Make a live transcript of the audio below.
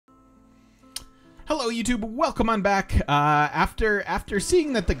Hello, YouTube. Welcome on back. After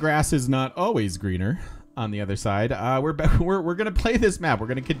seeing that the grass is not always greener on the other side, we're gonna play this map. We're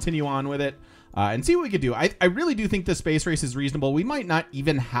gonna continue on with it and see what we can do. I really do think the space race is reasonable. We might not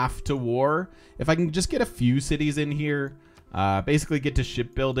even have to war if I can just get a few cities in here. Basically get to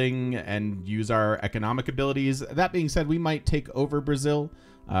shipbuilding and use our economic abilities. That being said, we might take over Brazil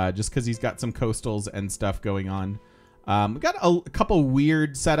just because he's got some coastals and stuff going on. We got a couple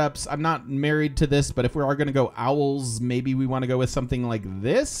weird setups. I'm not married to this, but if we are going to go owls, maybe we want to go with something like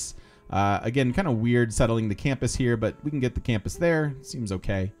this. Again, kind of weird settling the campus here, but we can get the campus there. Seems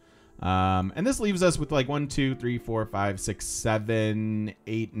okay. And this leaves us with like 1, 2, 3, 4, 5, 6, 7,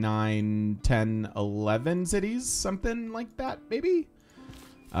 8, 9, 10, 11 cities. Something like that, maybe?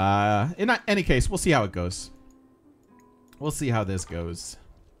 In any case, we'll see how it goes. We'll see how this goes.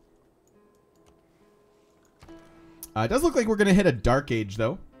 It does look like we're going to hit a dark age,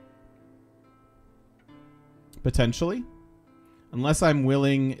 though. Potentially. Unless I'm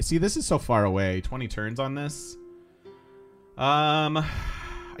willing... See, this is so far away. 20 turns on this. I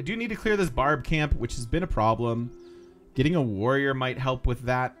do need to clear this barb camp, which has been a problem. Getting a warrior might help with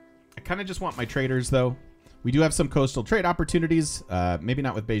that. I kind of just want my traders, though. We do have some coastal trade opportunities. Maybe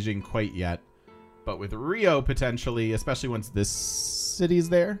not with Beijing quite yet. But with Rio, potentially, especially once this city's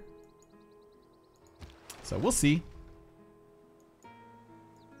there. So we'll see.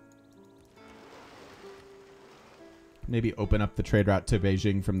 Maybe open up the trade route to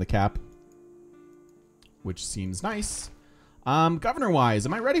Beijing from the cap, which seems nice. Governor-wise,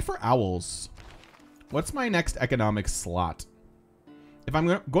 am I ready for owls? What's my next economic slot? If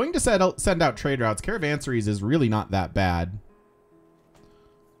I'm going to send out trade routes, caravanseries is really not that bad.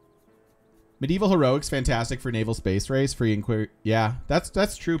 Medieval heroics, fantastic for naval space race. Free inquiry. Yeah,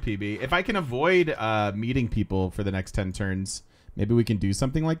 that's true, PB. If I can avoid meeting people for the next 10 turns, maybe we can do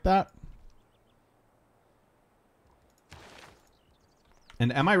something like that.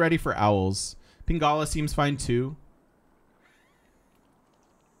 And am I ready for owls? Pingala seems fine too.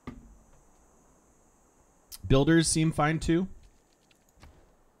 Builders seem fine too.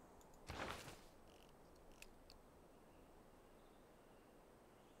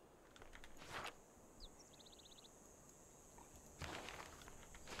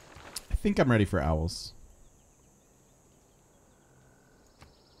 I think I'm ready for owls.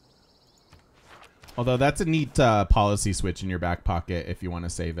 Although that's a neat policy switch in your back pocket if you want to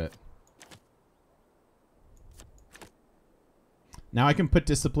save it. Now I can put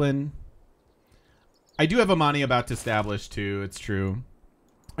discipline. I do have Amani about to establish too. It's true.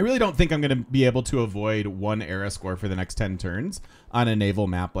 I really don't think I'm going to be able to avoid one era score for the next 10 turns on a naval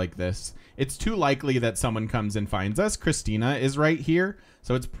map like this. It's too likely that someone comes and finds us. Christina is right here.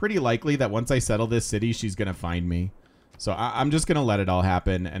 So it's pretty likely that once I settle this city, she's going to find me. So I'm just going to let it all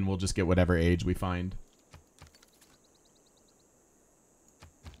happen, and we'll just get whatever age we find.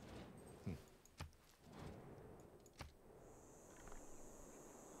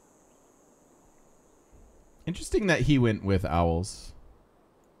 Interesting that he went with owls.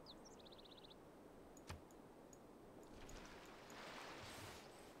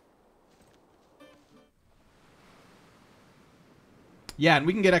 Yeah, and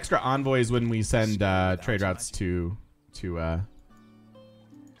we can get extra envoys when we send trade routes to oof,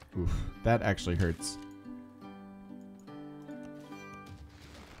 that actually hurts. I'm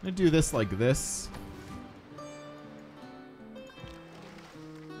gonna do this like this.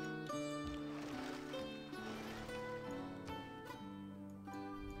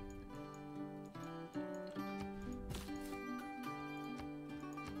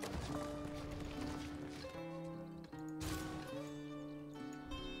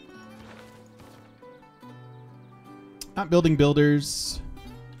 Not building builders.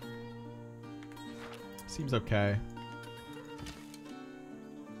 Seems okay.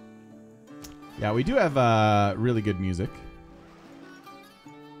 Yeah, we do have really good music.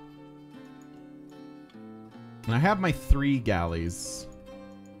 And I have my 3 galleys.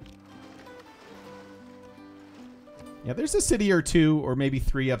 Yeah, there's a city or 2 or maybe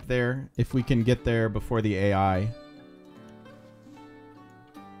 3 up there if we can get there before the AI.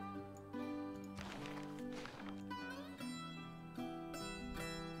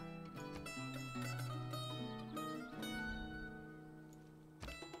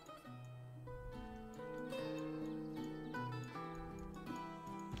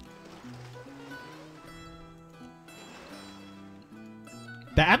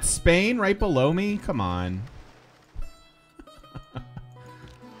 That's Spain right below me? Come on.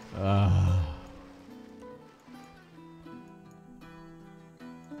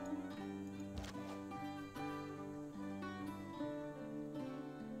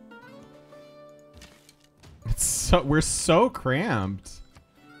 we're so cramped.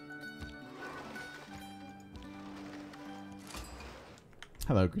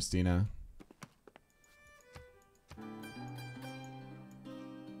 Hello, Christina.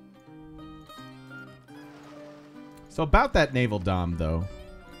 So about that naval dom, though.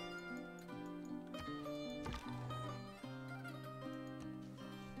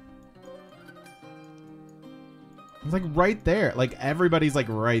 It's like right there. Like everybody's like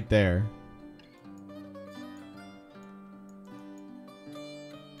right there.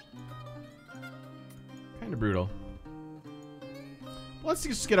 Kind of brutal. Let's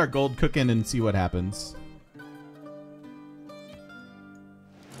just get our gold cooking and see what happens.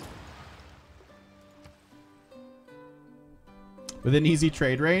 Within easy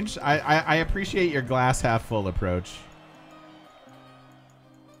trade range? I appreciate your glass half full approach.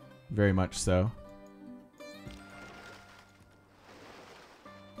 Very much so.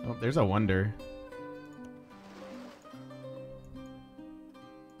 Oh, there's a wonder.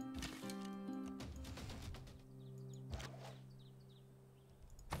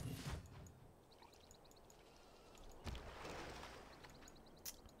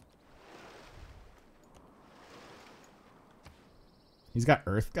 He's got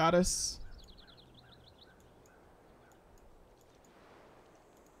Earth Goddess.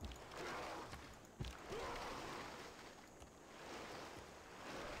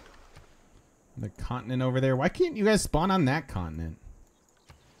 The continent over there. Why can't you guys spawn on that continent?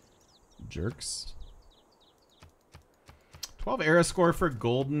 Jerks. 12 era score for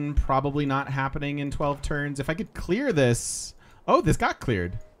golden. Probably not happening in 12 turns. If I could clear this. Oh, this got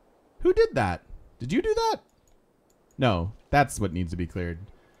cleared. Who did that? Did you do that? No, that's what needs to be cleared.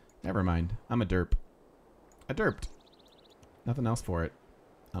 Never mind. I'm a derp. I derped. Nothing else for it.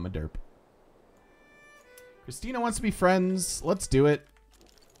 I'm a derp. Christina wants to be friends. Let's do it.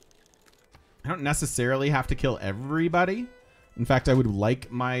 I don't necessarily have to kill everybody. In fact, I would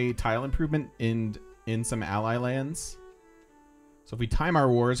like my tile improvement in some ally lands. So if we time our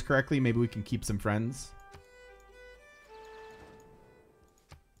wars correctly, maybe we can keep some friends.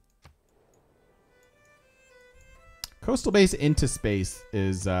 Coastal base into space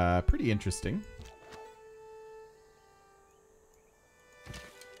is pretty interesting.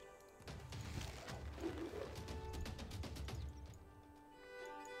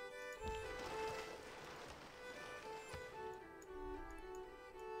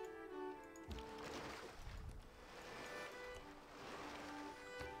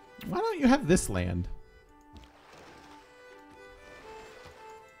 Why don't you have this land?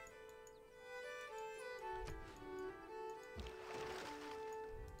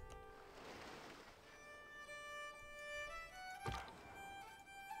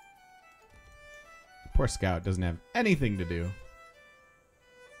 Poor Scout doesn't have anything to do.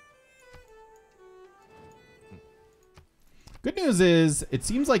 Good news is, it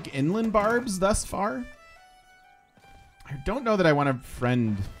seems like inland barbs thus far. I don't know that I want to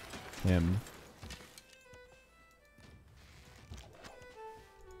friend him.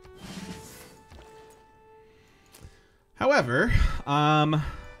 However, the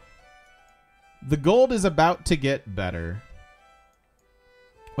gold is about to get better.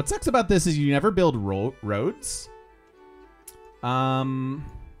 What sucks about this is you never build roads. In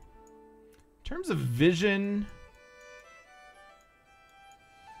terms of vision,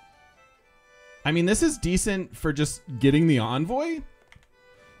 I mean, this is decent for just getting the envoy.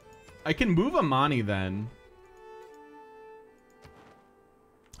 I can move Amani then.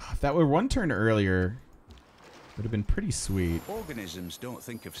 If that were one turn earlier, it would have been pretty sweet. Organisms don't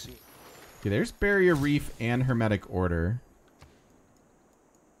think of sea. Okay, there's Barrier Reef and Hermetic Order.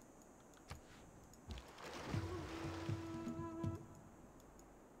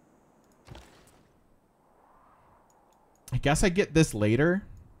 I guess I get this later.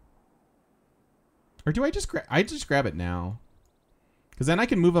 Or do I just grab it now? Because then I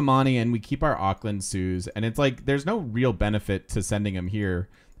can move Amani and we keep our Auckland Sioux. And it's like, there's no real benefit to sending him here.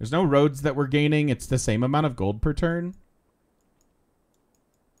 There's no roads that we're gaining. It's the same amount of gold per turn.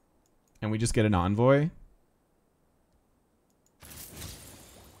 And we just get an envoy.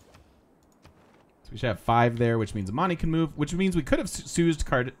 So we should have 5 there, which means Amani can move. Which means we could have Siouxed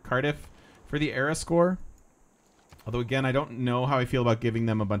Cardiff for the era score. Although, again, I don't know how I feel about giving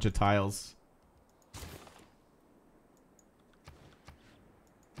them a bunch of tiles.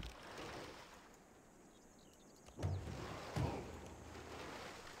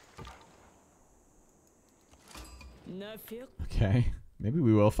 Okay. Maybe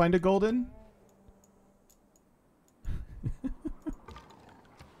we will find a golden.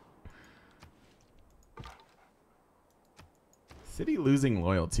 City losing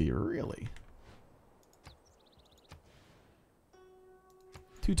loyalty, really?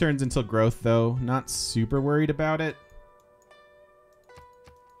 2 turns until growth, though. Not super worried about it.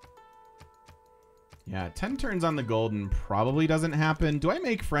 Yeah, 10 turns on the golden probably doesn't happen. Do I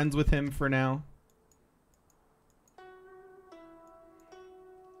make friends with him for now?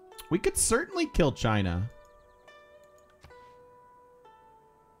 We could certainly kill China.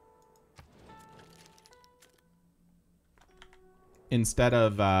 Instead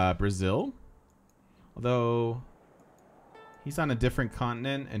of Brazil. Although he's on a different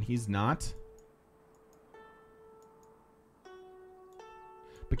continent and he's not.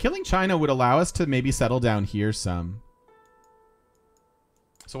 But killing China would allow us to maybe settle down here some.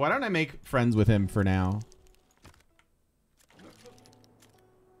 So why don't I make friends with him for now?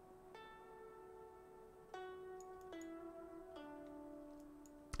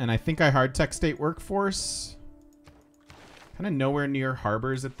 And I think I hard tech state workforce. Kind of nowhere near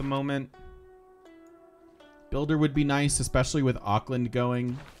harbors at the moment. Builder would be nice, especially with Auckland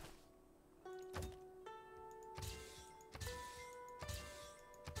going.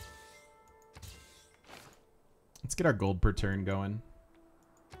 Let's get our gold per turn going.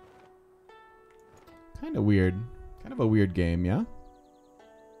 Kind of weird. Kind of a weird game, yeah?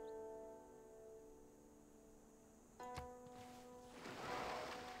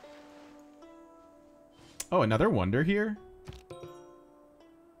 Oh, another wonder here?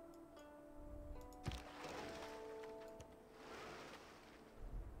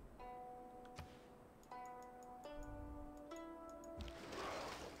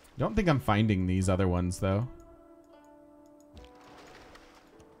 Don't think I'm finding these other ones, though.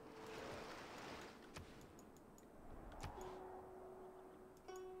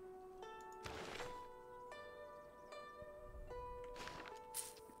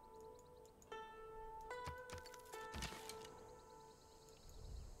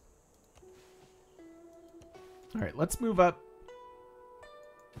 All right, let's move up.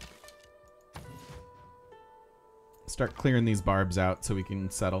 Start clearing these barbs out so we can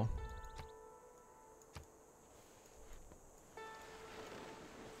settle.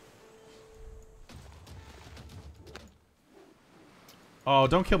 Oh,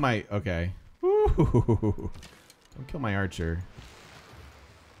 don't kill my... Okay. Ooh. Don't kill my archer.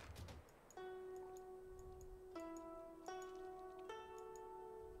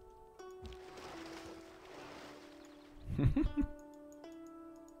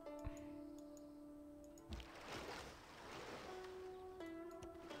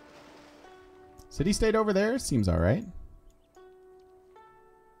 City state over there seems all right.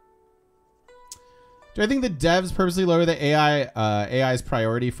 Do I think the devs purposely lower the AI's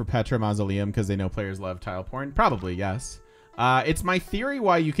priority for Petra Mausoleum because they know players love tile porn? Probably, yes. It's my theory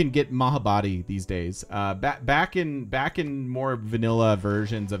why you can get Mahabadi these days. Back in more vanilla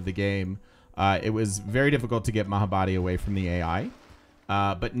versions of the game, it was very difficult to get Mahabadi away from the AI.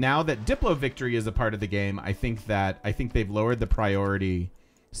 But now that Diplo Victory is a part of the game, I think they've lowered the priority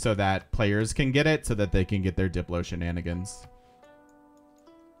so that players can get it, so that they can get their Diplo shenanigans.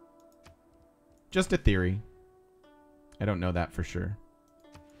 Just a theory. I don't know that for sure.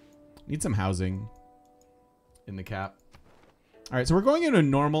 Need some housing in the cap. All right, so we're going into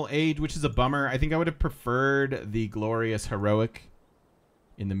normal age, which is a bummer. I think I would have preferred the glorious heroic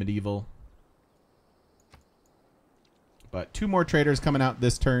in the medieval. But 2 more traders coming out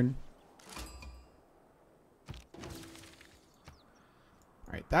this turn.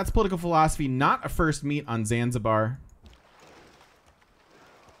 All right, that's political philosophy, not a first meet on Zanzibar.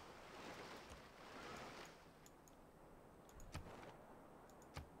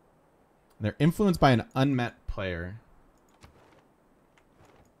 They're influenced by an unmet player.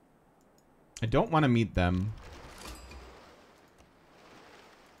 I don't want to meet them.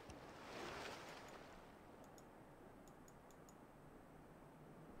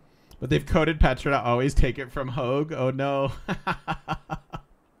 But they've coded Petra to always take it from Hogue. Oh no.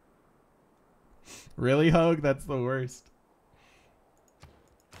 Really, Hogue? That's the worst.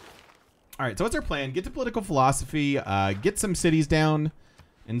 All right, so what's our plan? Get to political philosophy, get some cities down,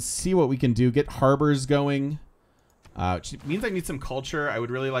 and see what we can do. Get harbors going, which means I need some culture. I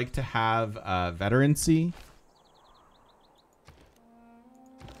would really like to have veterancy.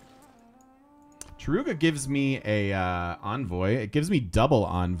 Taruga gives me a envoy. It gives me double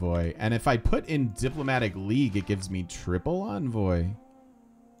envoy. And if I put in diplomatic league, it gives me triple envoy.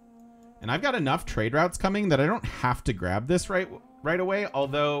 And I've got enough trade routes coming that I don't have to grab this right away,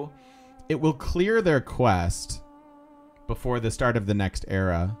 although it will clear their quest before the start of the next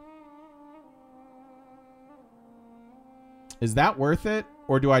era. Is that worth it?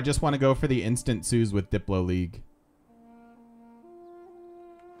 Or do I just want to go for the instant Sues with Diplo League?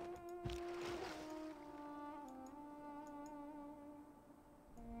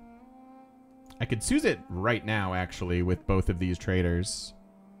 could choose it right now, actually, with both of these traders.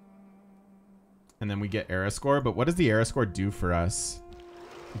 And then we get era score. But what does the era score do for us?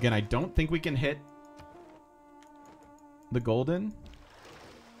 Again, I don't think we can hit the golden.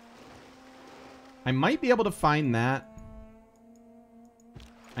 I might be able to find that.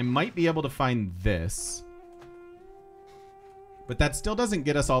 I might be able to find this. But that still doesn't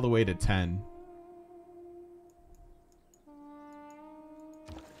get us all the way to 10.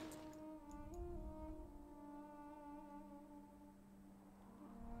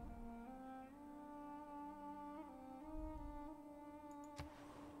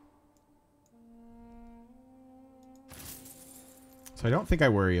 So I don't think I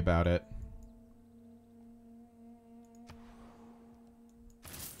worry about it.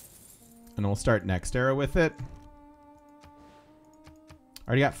 And we'll start next era with it.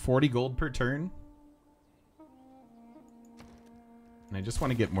 Already got 40 gold per turn. And I just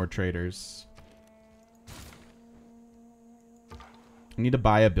want to get more traders. I need to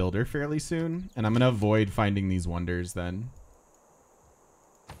buy a builder fairly soon. And I'm going to avoid finding these wonders then.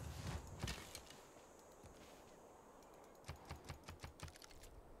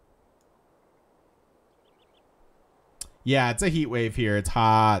 Yeah, it's a heat wave here. It's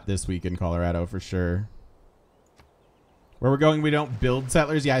hot this week in Colorado for sure. Where we're going, we don't build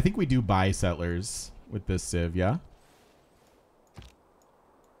settlers. Yeah, I think we do buy settlers with this civ, yeah?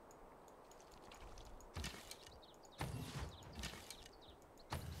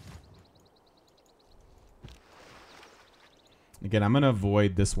 Again, I'm going to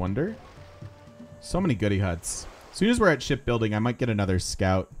avoid this wonder. So many goody huts. As soon as we're at shipbuilding, I might get another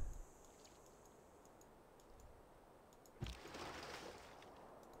scout.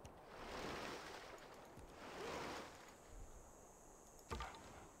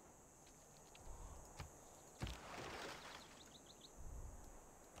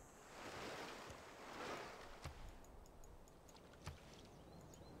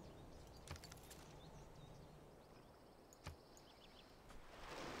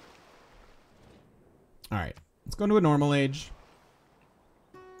 All right, let's go into a normal age.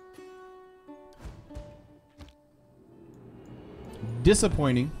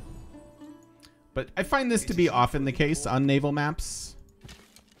 Disappointing. But I find this to be often the case on naval maps.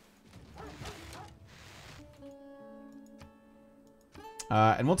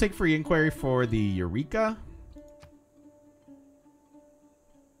 And we'll take free inquiry for the Eureka.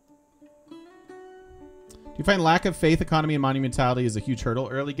 Do you find lack of faith, economy, and monumentality is a huge hurdle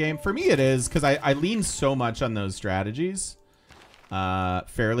early game? For me, it is, because I lean so much on those strategies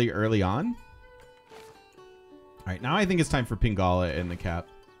fairly early on. All right, now I think it's time for Pingala in the cap.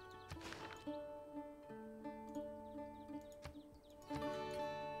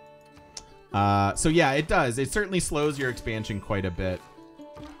 So yeah, it does. It certainly slows your expansion quite a bit,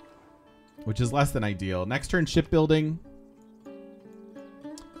 which is less than ideal. Next turn, shipbuilding.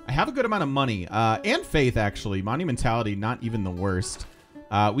 I have a good amount of money and faith, actually. Monumentality, not even the worst.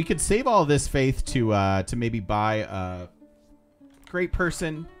 We could save all this faith to maybe buy a great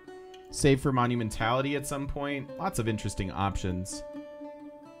person, save for monumentality at some point. Lots of interesting options.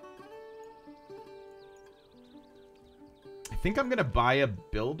 I think I'm gonna buy a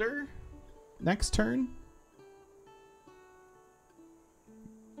builder next turn.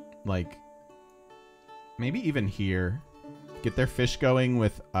 Like, maybe even here. Get their fish going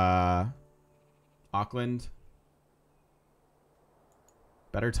with Auckland.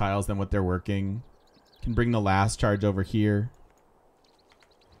 Better tiles than what they're working. Can bring the last charge over here.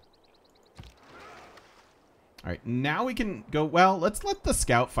 All right, now we can go. Well, let's let the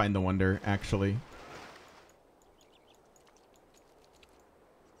scout find the wonder, actually.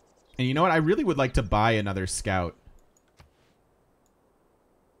 And you know what? I really would like to buy another scout.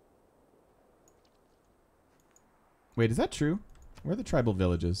 Wait, is that true? Where are the tribal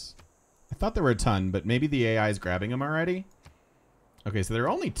villages? I thought there were a ton, but maybe the AI is grabbing them already. Okay, so there are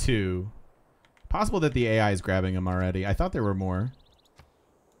only 2. Possible that the AI is grabbing them already. I thought there were more.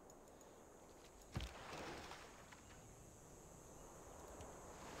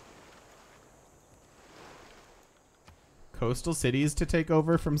 Coastal cities to take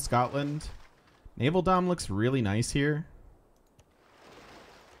over from Scotland. Naval Dom looks really nice here.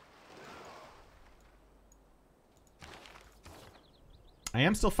 I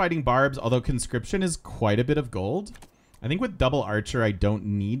am still fighting barbs, although conscription is quite a bit of gold. I think with double archer, I don't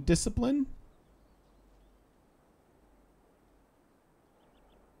need discipline.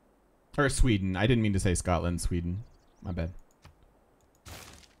 Or Sweden. I didn't mean to say Scotland, Sweden. My bad.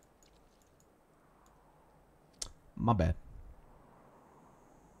 My bad.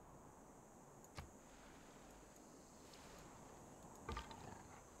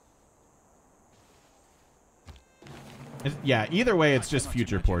 Yeah, either way, it's just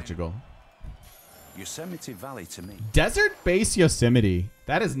future Portugal. Yosemite Valley to me. Desert base Yosemite.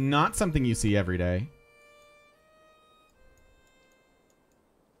 That is not something you see every day.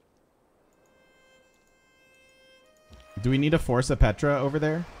 Do we need a Forza Petra over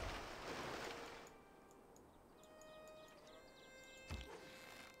there?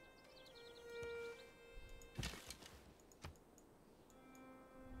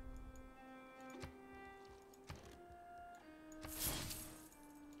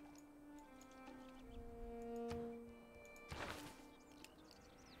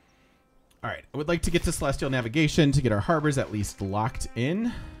 All right, I would like to get to Celestial Navigation to get our harbors at least locked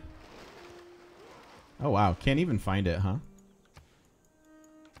in. Oh, wow. Can't even find it, huh?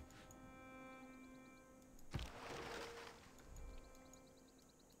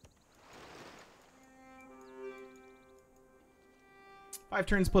 Five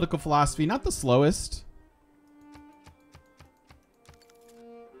turns political philosophy. Not the slowest.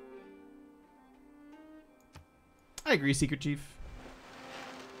 I agree, Secret Chief.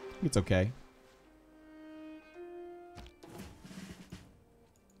 It's okay.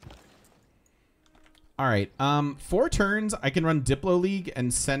 All right. 4 turns. I can run Diplo League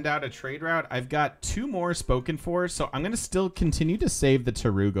and send out a trade route. I've got 2 more spoken for, so I'm going to still continue to save the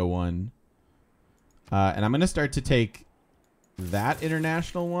Taruga one. And I'm going to start to take that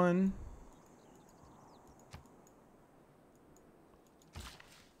international one.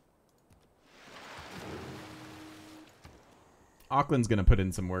 Auckland's going to put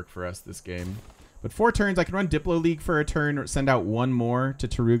in some work for us this game. But 4 turns, I can run Diplo League for a turn, send out 1 more to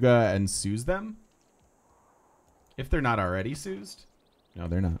Taruga and Suze them. If they're not already Suzed. No,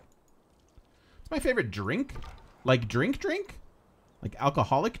 they're not. It's my favorite drink. Like drink? Like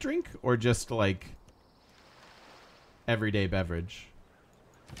alcoholic drink? Or just like everyday beverage?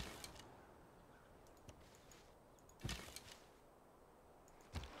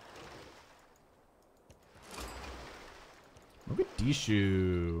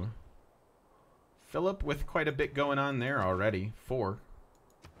 Mogadishu. Philip with quite a bit going on there already. 4.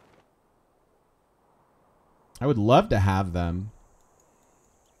 I would love to have them.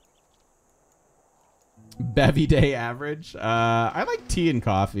 Bevy day average. I like tea and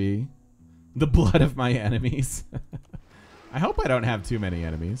coffee. The blood of my enemies. I hope I don't have too many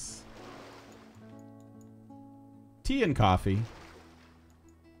enemies. Tea and coffee.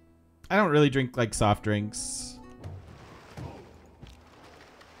 I don't really drink like soft drinks.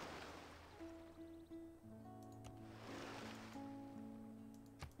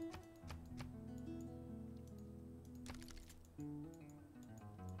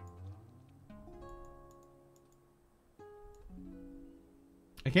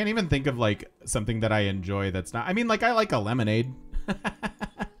 I can't even think of like something that I enjoy that's not. I mean, like I like a lemonade.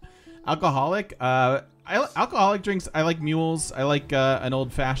 Alcoholic. Alcoholic drinks. I like mules. I like an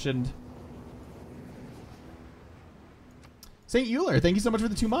old fashioned. St. Euler, thank you so much for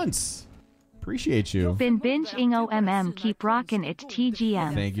the 2 months. Appreciate you. Been binging OMM. Keep rocking it,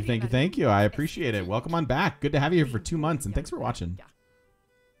 TGM. Thank you, thank you, thank you. I appreciate it. Welcome on back. Good to have you here for 2 months, and thanks for watching.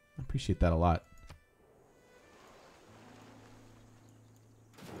 I appreciate that a lot.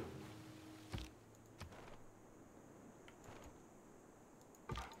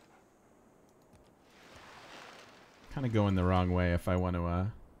 Kind of going the wrong way if I want to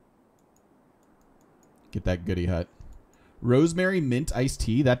get that goodie hut. Rosemary mint iced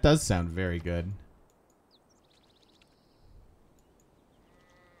tea. That does sound very good.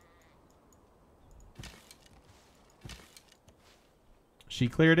 She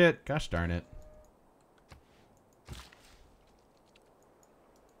cleared it. Gosh darn it.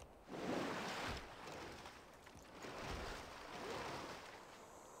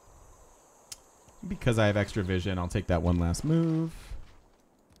 Because I have extra vision, I'll take that one last move.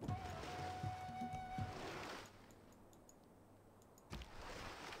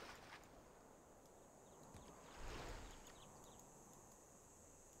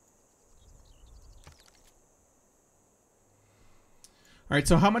 All right,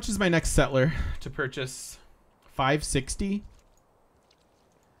 so how much is my next settler to purchase? 560.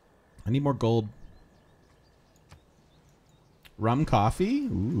 I need more gold. Rum coffee?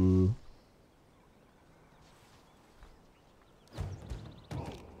 Ooh.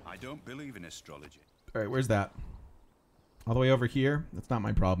 I don't believe in astrology. All right, where's that? All the way over here? That's not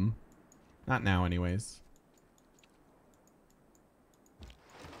my problem. Not now, anyways.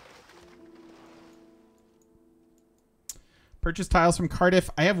 Purchase tiles from Cardiff.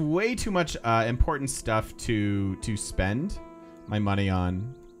 I have way too much important stuff to spend my money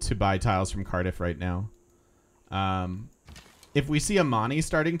on to buy tiles from Cardiff right now. If we see Amani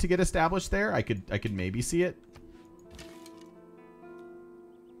starting to get established there, I could maybe see it.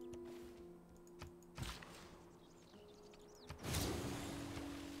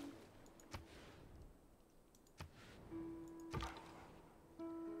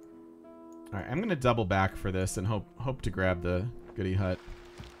 All right, I'm going to double back for this and hope to grab the goody hut.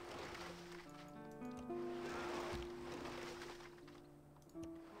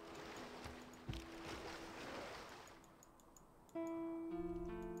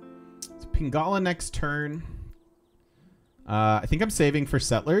 So Pingala next turn. I think I'm saving for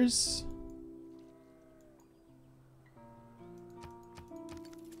settlers.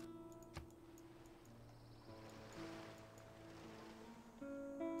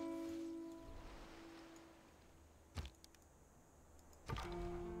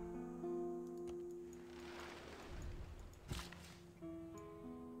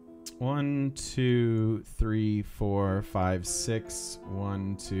 One, two, three, four, five, six.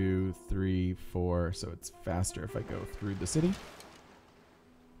 1, 2, 3, 4. So it's faster if I go through the city.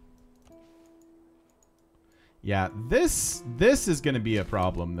 Yeah, this is going to be a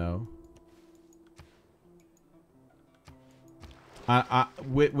problem, though.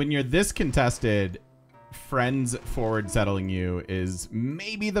 When you're this contested, friends forward settling you is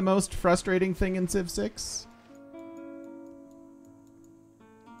maybe the most frustrating thing in Civ 6.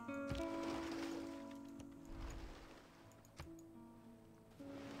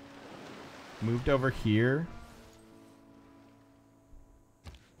 Moved over here.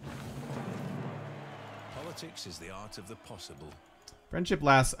 Politics is the art of the possible. Friendship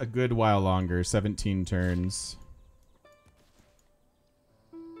lasts a good while longer, 17 turns.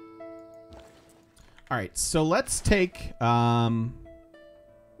 All right, so let's take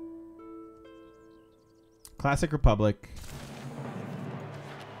Classic Republic.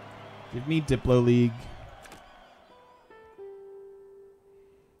 Give me Diplo League.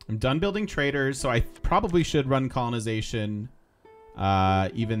 I'm done building traders, so I probably should run colonization,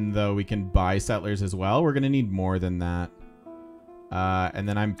 even though we can buy settlers as well. We're going to need more than that. And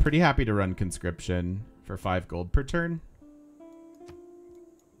then I'm pretty happy to run conscription for 5 gold per turn.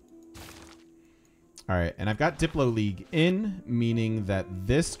 All right, and I've got Diplo League in, meaning that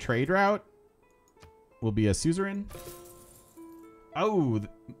this trade route will be a suzerain. Oh,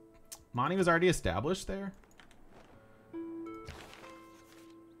 Mani was already established there?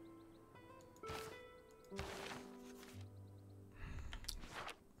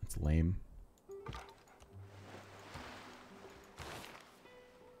 Lame.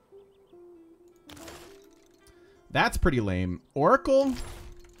 That's pretty lame. Oracle?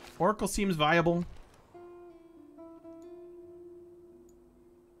 Oracle seems viable.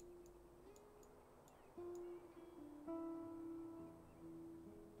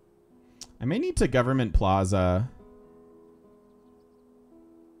 I may need to government plaza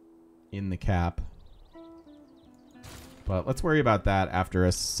in the cap. But let's worry about that after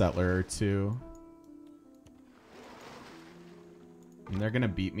a settler or two. And they're going to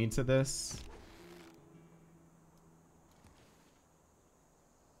beat me to this.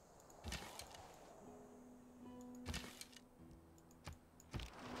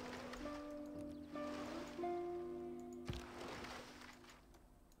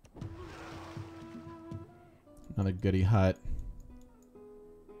 Another goody hut.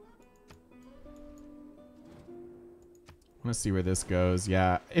 I want to see where this goes.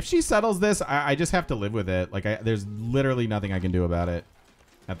 Yeah, if she settles this, I just have to live with it. Like, there's literally nothing I can do about it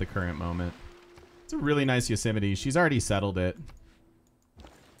at the current moment. It's a really nice Yosemite. She's already settled it.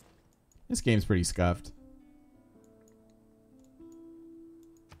 This game's pretty scuffed.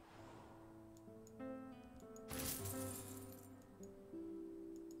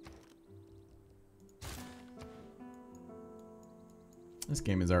 This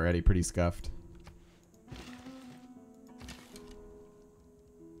game is already pretty scuffed.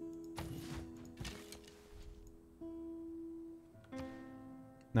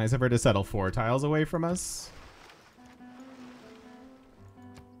 Nice of her to settle 4 tiles away from us.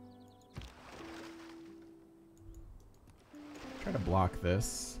 Try to block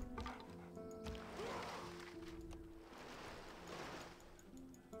this.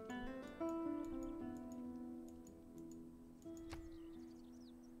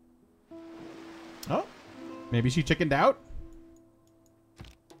 Oh, maybe she chickened out.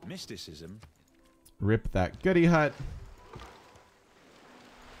 Mysticism. Rip that goody hut.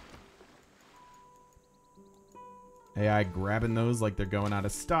 AI grabbing those like they're going out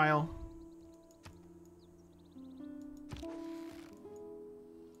of style.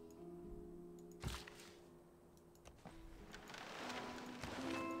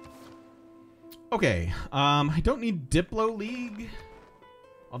 Okay, I don't need Diplo League,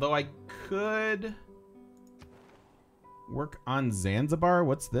 although I could work on Zanzibar.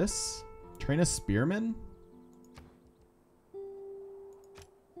 What's this? Train a spearman?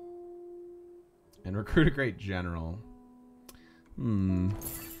 And recruit a great general.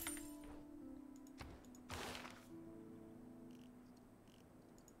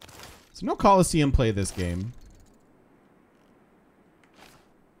 So no Coliseum play this game.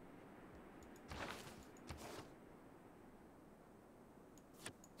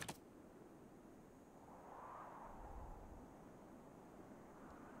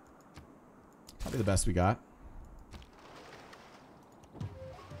 Probably the best we got.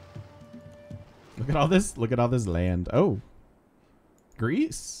 Look at all this. Look at all this land. Oh.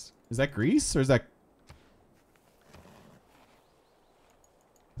 Greece? Is that Greece or is that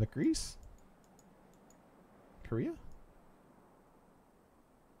Greece? Korea?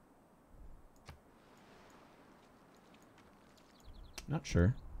 Not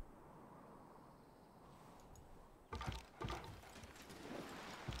sure.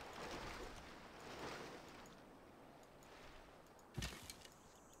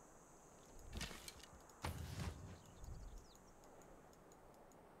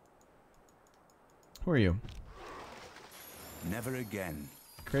 Who are you? Never again.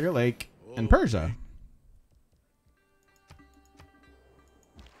 Crater Lake and Persia.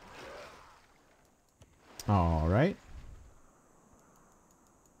 All right.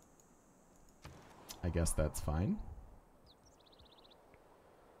 I guess that's fine.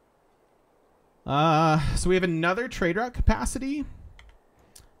 So we have another trade route capacity.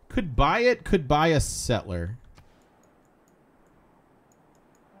 Could buy it, could buy a settler.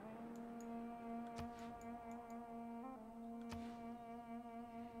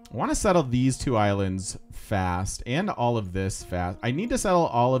 I want to settle these two islands fast and all of this fast. I need to settle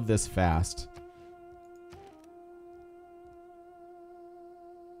all of this fast.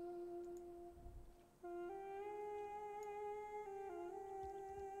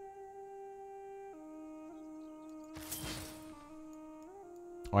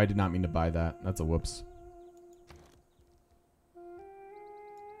 Oh, I did not mean to buy that. That's a whoops.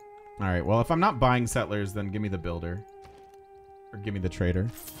 All right, well, if I'm not buying settlers, then give me the builder. Or give me the trader.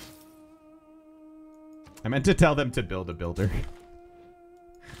 I meant to tell them to build a builder.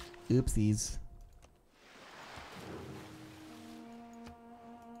 Oopsies.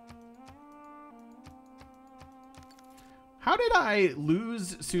 How did I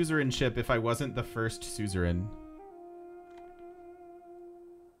lose suzerainship if I wasn't the first suzerain?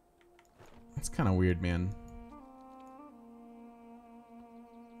 That's kind of weird, man.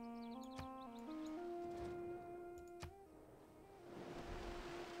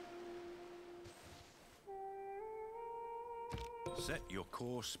 Set your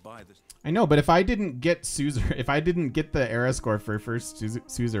course by the... I know, but if I didn't get if I didn't get the era score for first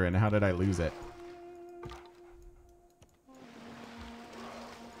suzerain, how did I lose it?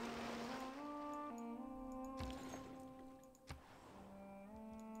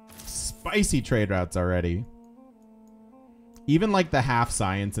 Spicy trade routes already. Even like the half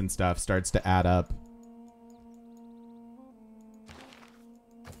science and stuff starts to add up.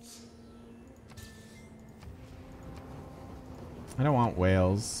 I don't want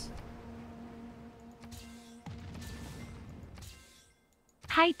whales.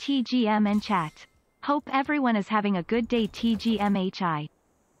 Hi TGM and chat. Hope everyone is having a good day TGMHI.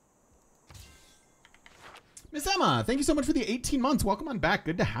 Miss Emma, thank you so much for the 18 months. Welcome on back.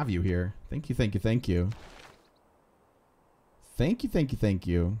 Good to have you here. Thank you, thank you, thank you. Thank you, thank you, thank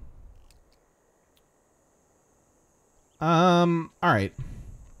you. All right.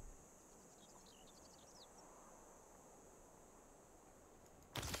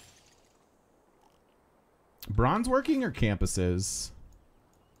 Bronze working or campuses?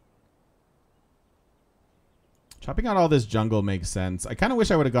 Chopping out all this jungle makes sense. I kind of wish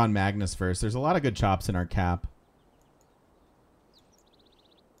I would have gone Magnus first. There's a lot of good chops in our cap.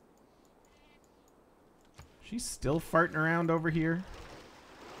 She's still farting around over here.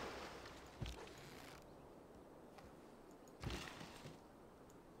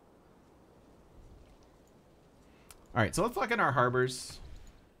 All right, so let's look in our harbors.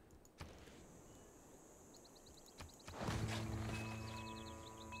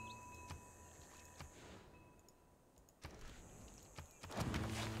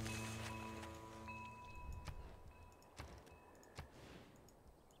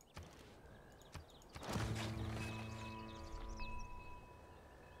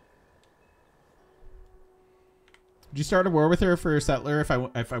 Would you start a war with her for a settler if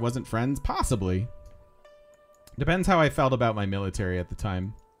I wasn't friends? Possibly. Depends how I felt about my military at the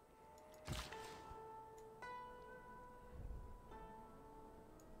time.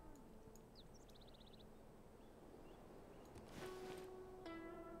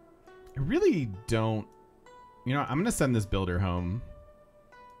 I really don't... You know, I'm going to send this builder home.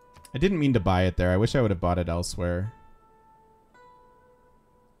 I didn't mean to buy it there. I wish I would have bought it elsewhere.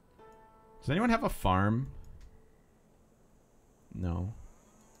 Does anyone have a farm? No.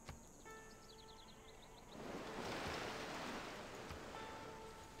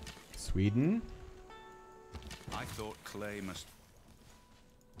 Sweden. I thought clay must...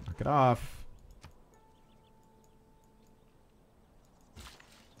 Knock it off.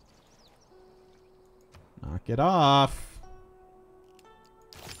 Knock it off.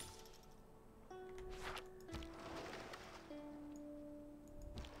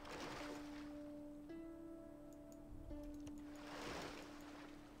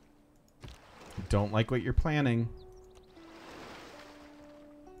 Don't like what you're planning.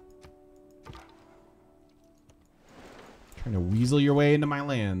 Trying to weasel your way into my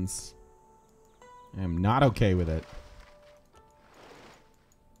lands. I am not okay with it.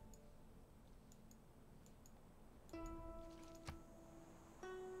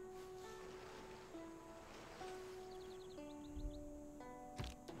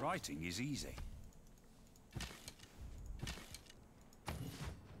 Writing is easy.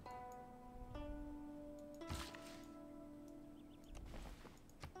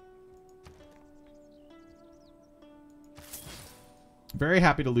 Very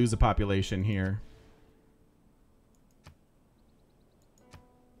happy to lose a population here.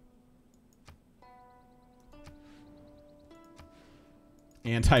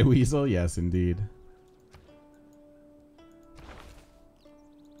 Anti-weasel? Yes, indeed.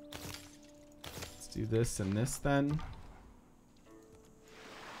 Let's do this and this then.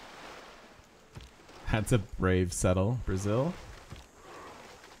 That's a brave settle, Brazil.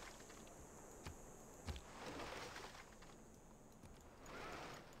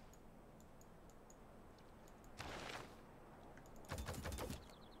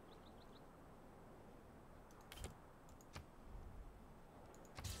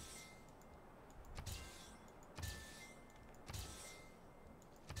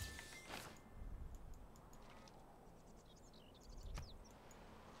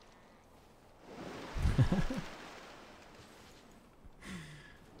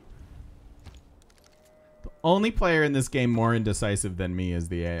 Only player in this game more indecisive than me is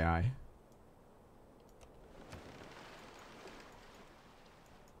the AI.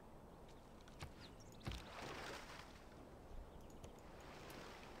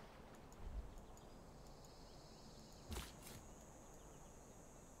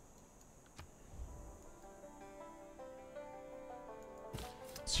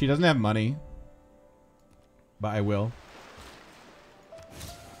 She doesn't have money, but I will.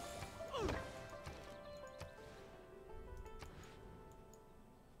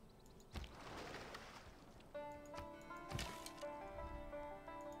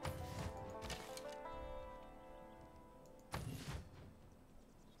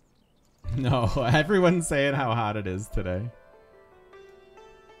 No, everyone's saying how hot it is today.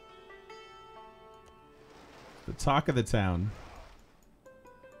 The talk of the town.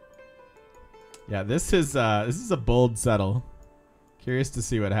 Yeah, this is a bold settle. Curious to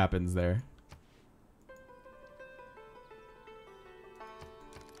see what happens there.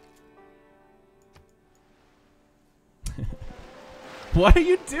 What are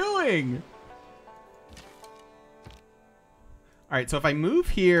you doing? All right, so if I move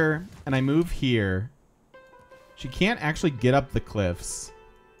here and I move here, she can't actually get up the cliffs.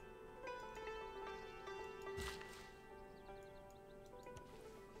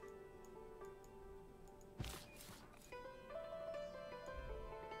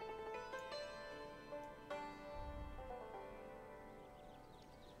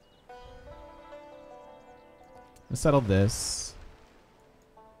 Let's settle this.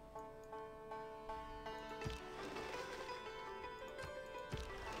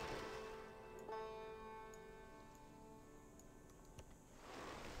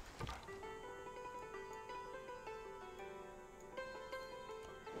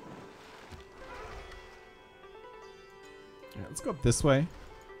 Let's go up this way.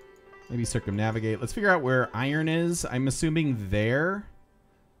 Maybe circumnavigate. Let's figure out where iron is. I'm assuming there,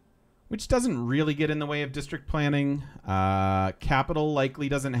 which doesn't really get in the way of district planning. Capital likely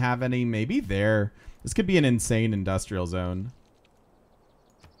doesn't have any. Maybe there. This could be an insane industrial zone.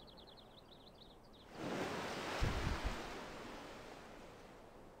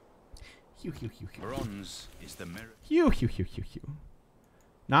 Hew, hew, hew, hew. Bronze is the mirror. Hew, hew, hew, hew, hew.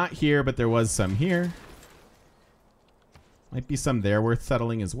 Not here, but there was some here. Might be some there worth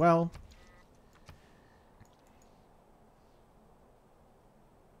settling as well.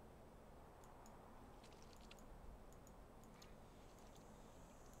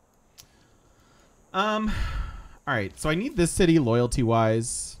 All right, so I need this city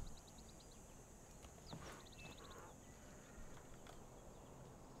loyalty-wise.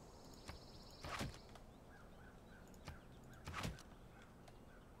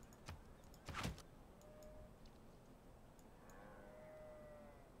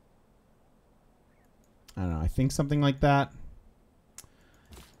 I don't know. I think something like that.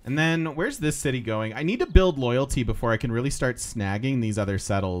 And then where's this city going? I need to build loyalty before I can really start snagging these other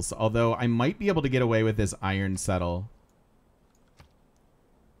settles. Although I might be able to get away with this iron settle.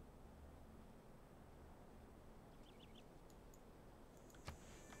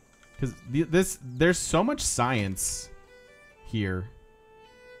 Because there's so much science here.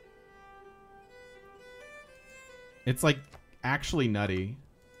 It's like actually nutty.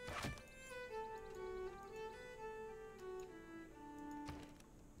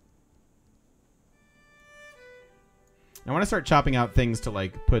 I want to start chopping out things to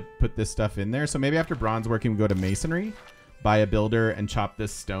like put this stuff in there. So maybe after bronze working, we go to masonry, buy a builder, and chop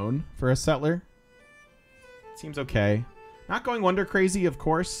this stone for a settler. Seems okay. Not going wonder crazy, of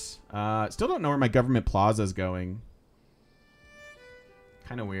course. Still don't know where my government plaza is going.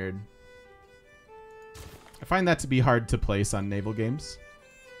 Kind of weird. I find that to be hard to place on naval games.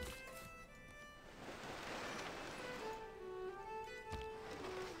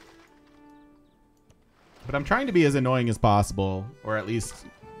 But I'm trying to be as annoying as possible, or at least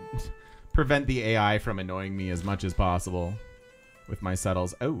prevent the AI from annoying me as much as possible with my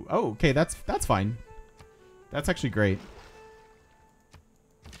settles. Oh, okay, that's fine. That's actually great.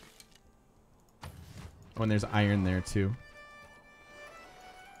 Oh, and there's iron there too.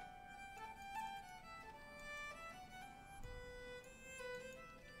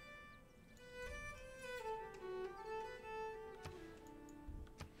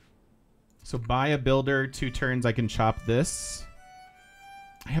 So buy a builder, 2 turns, I can chop this.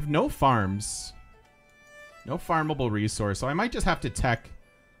 I have no farms. No farmable resource, so I might just have to tech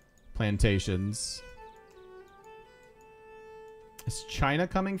plantations. Is China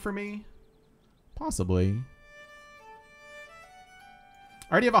coming for me? Possibly.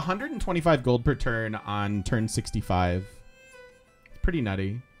 I already have 125 gold per turn on turn 65. It's pretty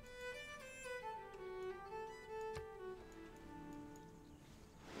nutty.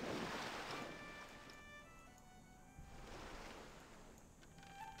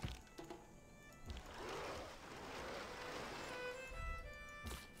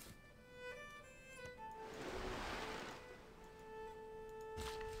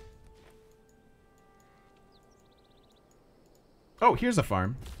 Oh, here's a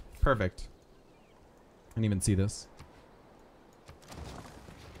farm. Perfect. I didn't even see this.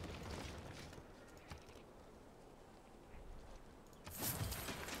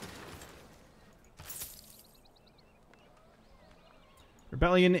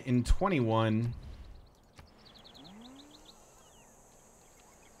 Rebellion in 21.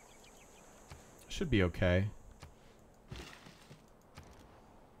 Should be okay.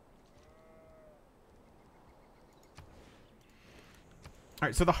 All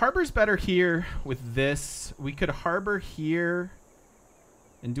right, so the harbor's better here with this. We could harbor here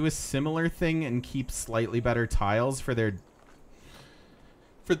and do a similar thing and keep slightly better tiles for their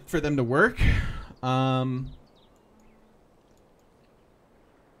for them to work. It's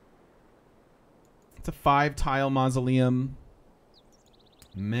a 5-tile mausoleum.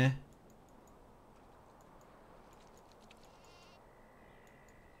 Meh.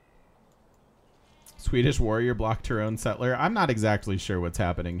 Swedish warrior blocked her own settler. I'm not exactly sure what's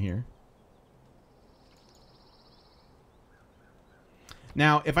happening here.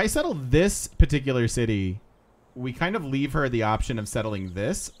 Now, if I settle this particular city, we kind of leave her the option of settling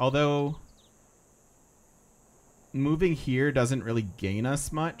this, although moving here doesn't really gain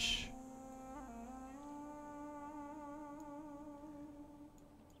us much.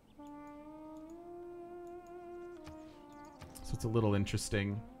 So it's a little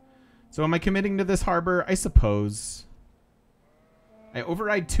interesting. So am I committing to this harbor? I suppose. I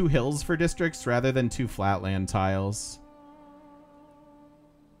override 2 hills for districts rather than 2 flatland tiles.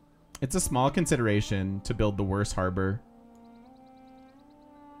 It's a small consideration to build the worst harbor.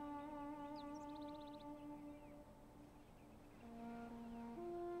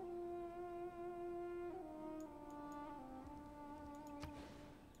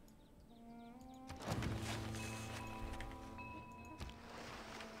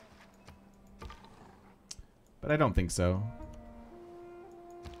 But I don't think so.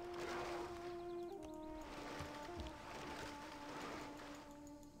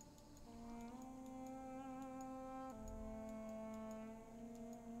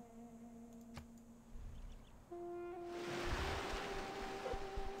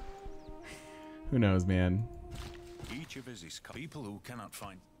 Who knows, man? Each of us is people who cannot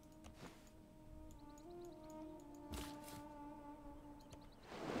find.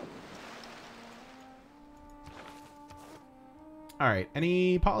 All right,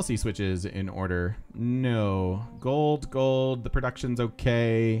 any policy switches in order? No. Gold, gold, the production's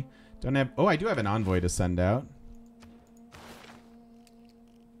okay. Don't have... Oh, I do have an envoy to send out.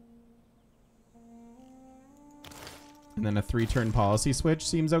 And then a 3-turn policy switch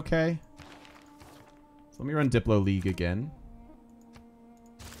seems okay. So let me run Diplo League again.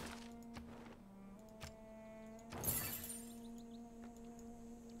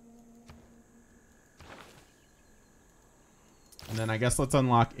 And then I guess let's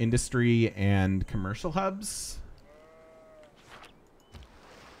unlock industry and commercial hubs.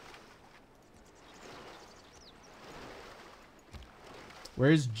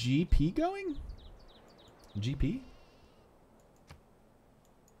 Where's GP going? GP?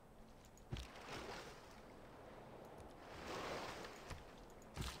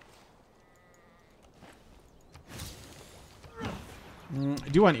 I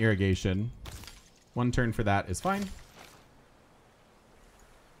do want irrigation. 1 turn for that is fine.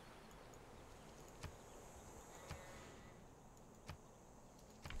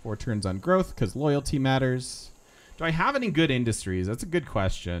 Four turns on growth because loyalty matters. Do I have any good industries? That's a good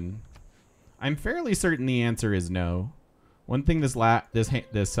question. I'm fairly certain the answer is no. One thing this map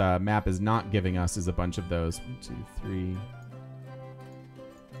is not giving us is a bunch of those. 1, 2, 3.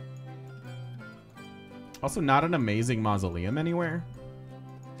 Also, not an amazing mausoleum anywhere.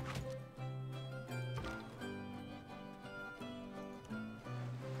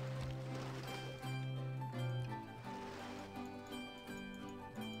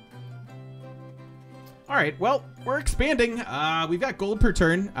 All right, well, we're expanding. We've got gold per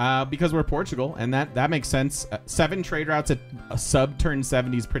turn because we're Portugal, and that makes sense. 7 trade routes at a sub turn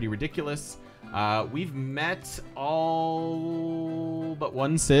 70 is pretty ridiculous. We've met all but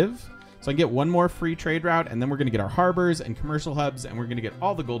 1 civ, so I can get 1 more free trade route, and then we're going to get our harbors and commercial hubs, and we're going to get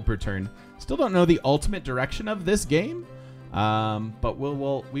all the gold per turn. Still don't know the ultimate direction of this game, but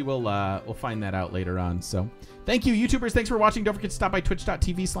we'll find that out later on. So thank you, YouTubers. Thanks for watching. Don't forget to stop by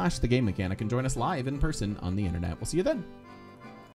twitch.tv/thegamemechanic and join us live in person on the internet. We'll see you then.